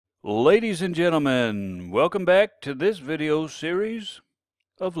Ladies and gentlemen, welcome back to this video series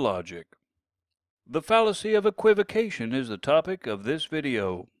of logic. The fallacy of equivocation is the topic of this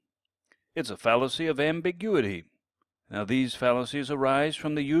video. It's a fallacy of ambiguity. Now, these fallacies arise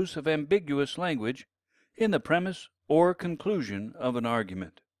from the use of ambiguous language in the premise or conclusion of an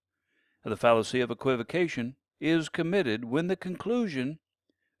argument. The fallacy of equivocation is committed when the conclusion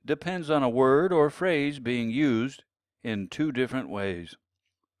depends on a word or phrase being used in two different ways.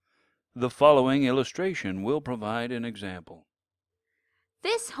 The following illustration will provide an example.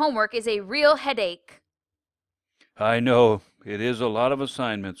 This homework is a real headache. I know, it is a lot of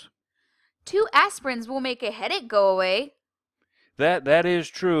assignments. 2 aspirins will make a headache go away. That is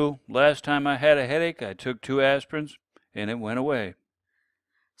true. Last time I had a headache, I took 2 aspirins and it went away.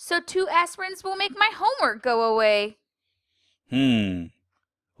 So 2 aspirins will make my homework go away.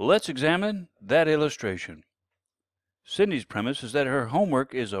 Let's examine that illustration. Cindy's premise is that her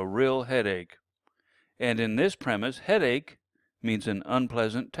homework is a real headache. And in this premise, headache means an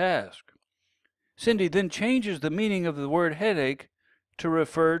unpleasant task. Cindy then changes the meaning of the word headache to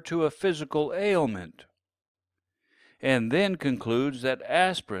refer to a physical ailment, and then concludes that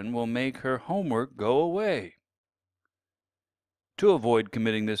aspirin will make her homework go away. To avoid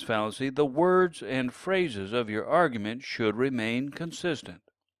committing this fallacy, the words and phrases of your argument should remain consistent.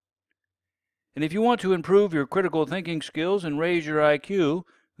 And if you want to improve your critical thinking skills and raise your IQ,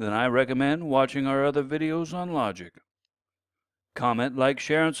 then I recommend watching our other videos on logic. Comment, like,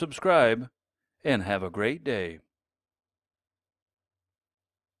 share, and subscribe, and have a great day.